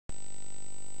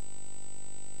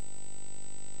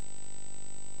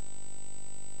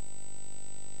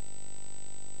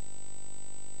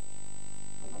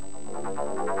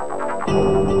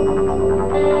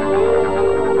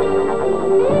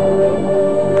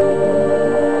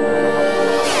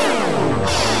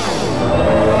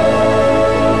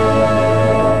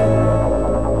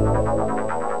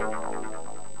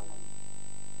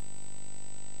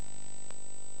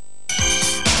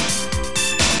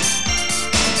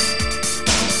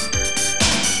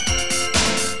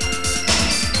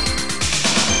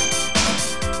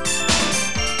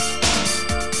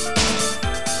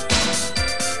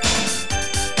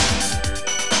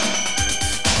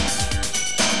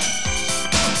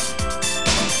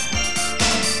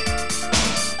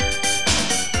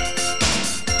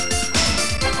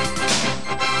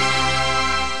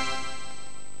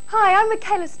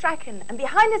Michaela Strachan, and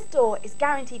behind this door is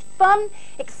guaranteed fun,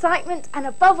 excitement, and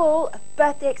above all, a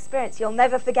birthday experience you'll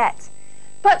never forget.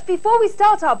 But before we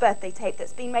start our birthday tape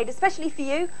that's been made especially for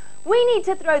you, we need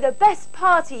to throw the best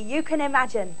party you can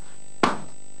imagine.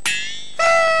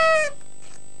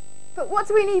 But what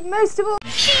do we need most of all?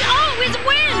 She always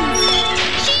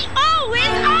wins! She always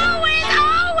wins!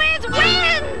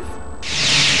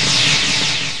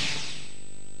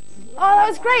 Oh, that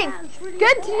was great. Good,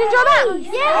 did you enjoy that?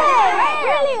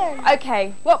 Yeah! Brilliant!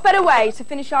 Okay, what better way to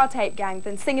finish our tape, gang,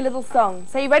 than sing a little song?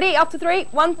 So you ready? After 3,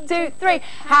 1, 2, 3.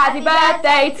 Happy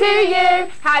birthday to you!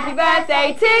 Happy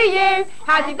birthday to you!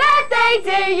 Happy birthday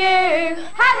to you!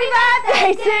 Happy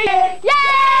birthday to you!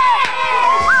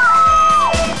 Yay!